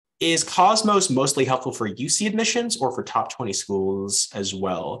Is Cosmos mostly helpful for UC admissions or for top 20 schools as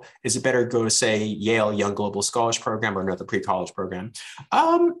well? Is it better to go to, say, Yale Young Global Scholars Program or another pre-college program?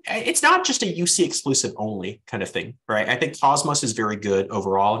 It's not just a UC exclusive only kind of thing, right? I think Cosmos is very good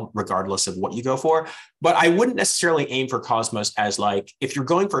overall, regardless of what you go for. But I wouldn't necessarily aim for Cosmos as like, if you're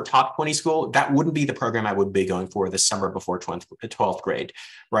going for a top 20 school, that wouldn't be the program I would be going for the summer before 12th grade,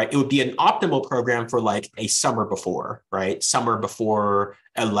 right? It would be an optimal program for like a summer before, right? Summer before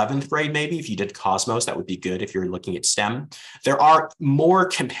 11th grade, maybe. If you did Cosmos, that would be good if you're looking at STEM. There are more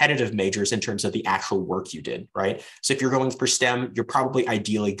competitive majors in terms of the actual work you did, right? So if you're going for STEM, you're probably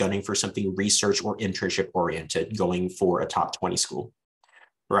ideally gunning for something research or internship oriented, going for a top 20 school,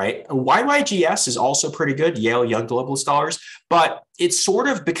 right? YYGS is also pretty good, Yale Young Global Scholars, but it's sort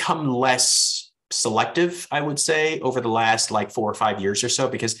of become less selective, I would say, over the last like 4 or 5 years or so,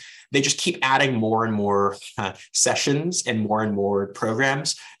 because they just keep adding more and more sessions and more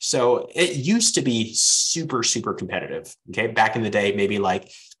programs. So it used to be super, super competitive. Okay. Back in the day, maybe like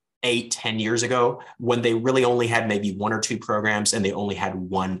 8-10 years ago, when they really only had maybe 1 or 2 programs and they only had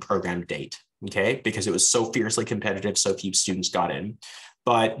 1 program date. Okay. Because it was so fiercely competitive, so few students got in.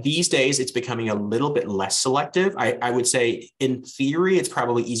 But these days, it's becoming a little bit less selective. I would say in theory, it's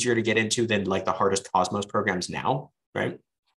probably easier to get into than like the hardest Cosmos programs now, right?